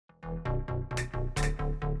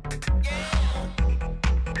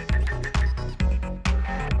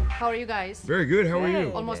How are you guys? Very good. How are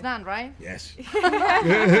you? Almost done, right? Yes.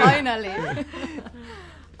 Finally.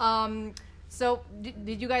 So,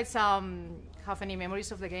 did you guys have any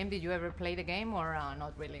memories of the game? Did you ever play the game or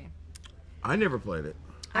not really? I never played it.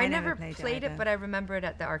 I never played it, but I remember it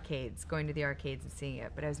at the arcades, going to the arcades and seeing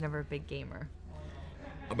it, but I was never a big gamer.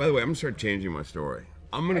 Oh, by the way, I'm going to start changing my story.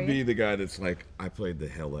 I'm going to be the guy that's like, I played the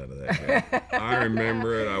hell out of that game. I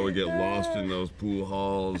remember it. I would get lost in those pool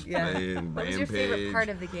halls playing What was Rampage. your favorite part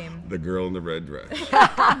of the game? The girl in the red dress.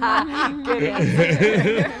 Good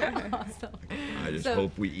answer. Awesome. I just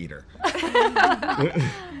hope we eat her.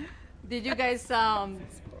 Did you guys, the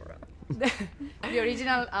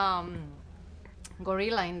original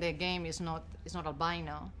gorilla in the game is not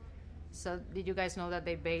albino. So did you guys know that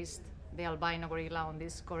they based the albino gorilla on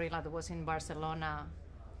this gorilla that was in Barcelona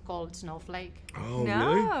called Snowflake? Oh,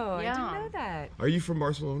 No, really? I Yeah. didn't know that. Are you from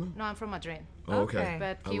Barcelona? No, I'm from Madrid. Oh, okay.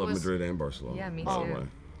 But I he love was, Madrid and Barcelona. Yeah, me by the too. way.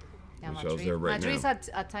 Yeah, Which I was there right Madrid's now.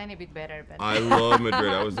 a tiny bit better. But I love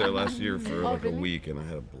Madrid. I was there last year for like really? a week, and I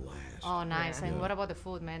had a blast. oh, nice. Yeah. And what about the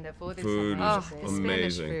food, man? The food, Food is Oh, amazing. the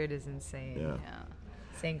Amazing. Spanish food is insane. Yeah. Yeah.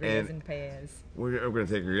 Sangrias and paellas. We're going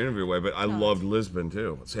to take your interview away, but I loved Lisbon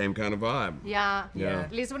too. Same kind of vibe. Yeah. Yeah.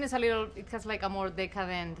 Lisbon is a little, it has like a more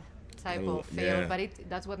decadent type of feel, yeah. but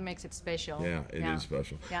that's what makes it special. Yeah, it is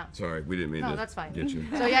special. Yeah. Sorry, we didn't mean No, to that's fine. get you.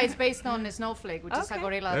 So yeah, it's based on Snowflake, which is a Okay.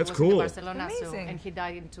 gorilla That's that was in cool. Barcelona. So, Amazing. and he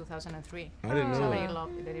died in 2003. I didn't know So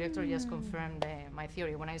that. the director just confirmed my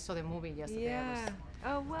theory when I saw the movie yesterday. I was- Yeah.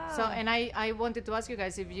 Oh, wow. So, and I wanted to ask you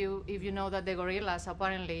guys if you know that the gorillas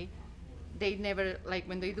apparently they never, like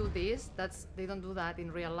when they do this, they don't do that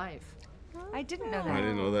in real life. I didn't know I that.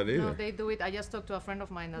 didn't know that either. No, they do it. I just talked to a friend of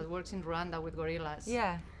mine that works in Rwanda with gorillas.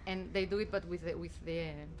 Yeah. And they do it, but with the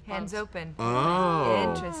Hands palms. open. Oh.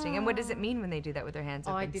 Interesting. And what does it mean when they do that with their hands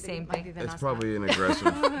Oh, open? Same I thing. didn't It's ask probably that. an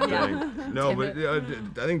aggressive thing. No, but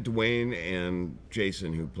I think Dwayne and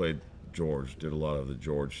Jason, who played George, did a lot of the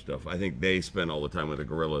George stuff. I think they spent all the time with the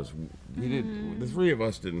gorillas. We did. The three of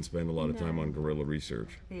us didn't spend a lot of time on gorilla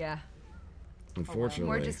research, Yeah. unfortunately.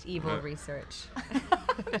 More just evil research.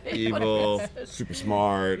 Evil, super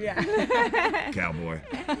smart, cowboy.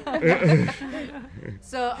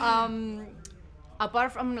 So,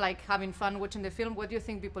 apart from like having fun watching the film, what do you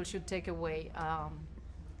think people should take away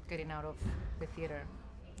getting out of the theater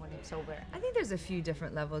when it's over? I think there's a few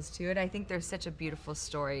different levels to it. I think there's such a beautiful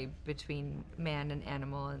story between man and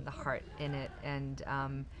animal and the heart in it and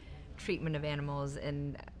treatment of animals.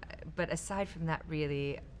 But aside from that,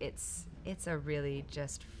 really, it's a really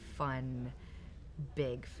just fun,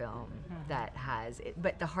 big film that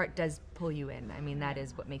but the heart does pull you in. I mean, that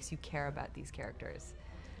is what makes you care about these characters.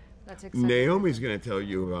 That's exactly. Naomi's going to tell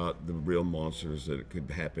you about the real monsters that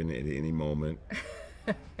could happen at any moment.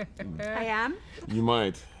 I am. You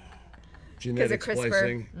might. Genetic CRISPR.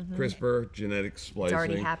 splicing, CRISPR, genetic splicing. It's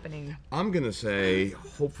already happening. I'm gonna say,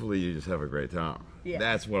 hopefully, you just have a great time. Yeah.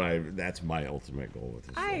 That's my ultimate goal with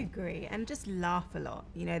this. I film. agree, and just laugh a lot.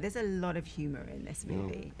 You know, there's a lot of humor in this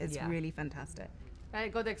movie. It's Yeah. really fantastic. I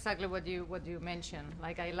got exactly what you mentioned.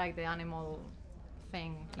 Like I like the animal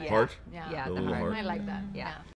thing. Like, Heart? Yeah. Yeah, The the little heart. heart. I like that. Yeah. Yeah.